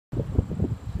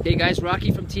Hey guys,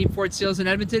 Rocky from Team Ford Sales in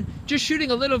Edmonton. Just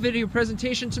shooting a little video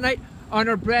presentation tonight on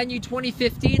our brand new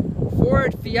 2015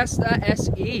 Ford Fiesta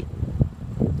SE.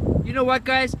 You know what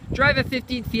guys, drive a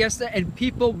 15 Fiesta and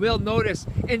people will notice.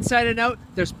 Inside and out,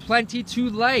 there's plenty to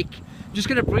like. Just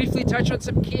gonna briefly touch on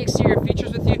some key exterior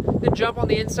features with you, then jump on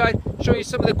the inside, show you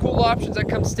some of the cool options that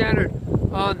come standard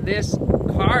on this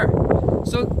car.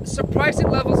 So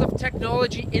surprising levels of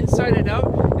technology inside and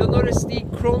out. You'll notice the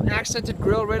chrome accented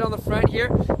grille right on the front here.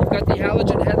 You've got the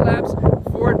halogen headlamps,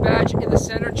 Ford badge in the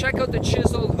center. Check out the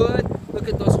chiseled hood. Look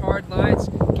at those hard lines.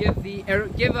 Give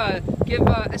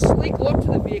a sleek look to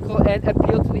the vehicle and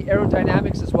appeal to the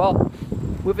aerodynamics as well.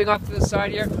 Moving off to the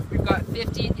side here, we've got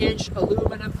 15-inch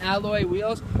aluminum alloy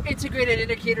wheels, integrated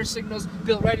indicator signals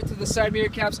built right into the side mirror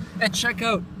caps, and check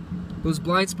out those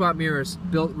blind spot mirrors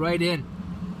built right in.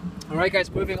 Alright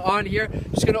guys, moving on here,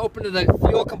 just going to open to the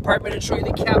fuel compartment and show you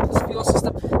the capless fuel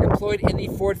system employed in the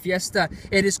Ford Fiesta.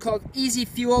 It is called Easy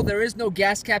Fuel. There is no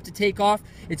gas cap to take off.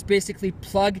 It's basically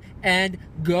plug and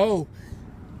go.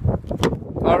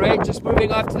 Alright, just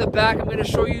moving off to the back, I'm going to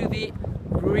show you the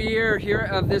rear here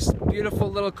of this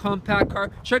beautiful little compact car.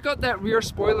 Check out that rear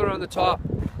spoiler on the top.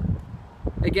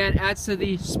 Again, adds to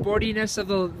the sportiness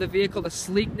of the vehicle, the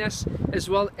sleekness, as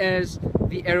well as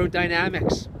the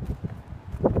aerodynamics.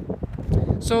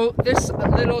 So this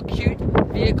little cute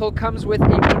vehicle comes with a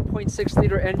 1.6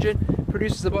 liter engine,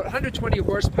 produces about 120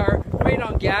 horsepower, great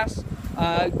on gas,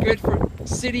 good for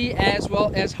city as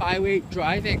well as highway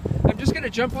driving. I'm just going to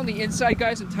jump on the inside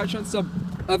guys and touch on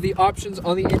some of the options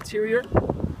on the interior,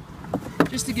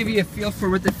 just to give you a feel for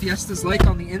what the Fiesta's like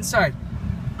on the inside.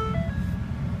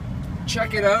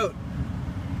 Check it out.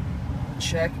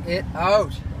 Check it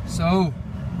out. So,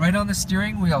 right on the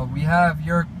steering wheel, we have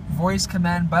your voice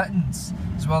command buttons,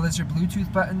 as well as your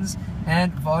Bluetooth buttons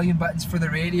and volume buttons for the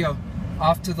radio.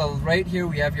 Off to the right here,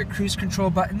 we have your cruise control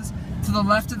buttons. To the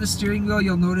left of the steering wheel,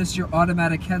 you'll notice your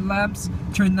automatic headlamps.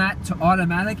 Turn that to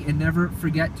automatic and never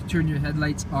forget to turn your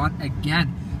headlights on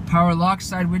again. Power lock,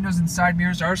 side windows, and side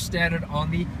mirrors are standard on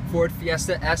the Ford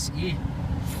Fiesta SE.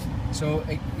 So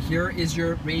here is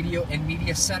your radio and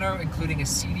media center, including a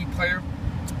CD player.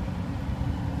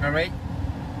 Alright,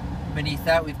 beneath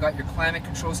that we've got your climate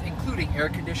controls, including air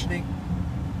conditioning.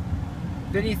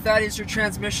 Beneath that is your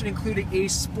transmission, including a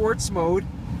sports mode,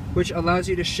 which allows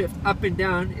you to shift up and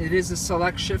down. It is a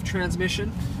select shift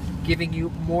transmission, giving you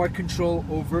more control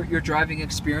over your driving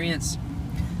experience.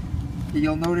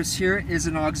 You'll notice here is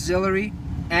an auxiliary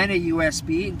and a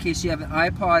USB in case you have an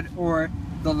iPod or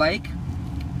the like.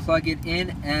 Plug it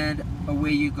in and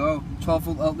away you go.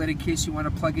 12-volt outlet in case you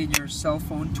want to plug in your cell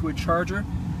phone to a charger.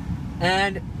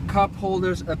 And cup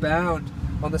holders abound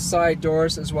on the side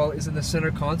doors as well as in the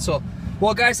center console.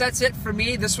 Well guys, that's it for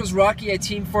me. This was Rocky at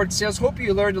Team Ford Sales. Hope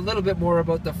you learned a little bit more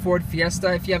about the Ford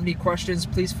Fiesta. If you have any questions,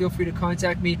 please feel free to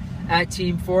contact me at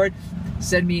Team Ford.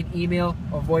 Send me an email,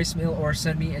 a voicemail, or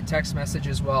send me a text message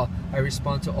as well. I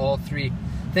respond to all three.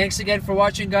 Thanks again for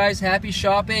watching guys. Happy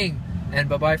shopping, and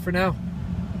bye-bye for now.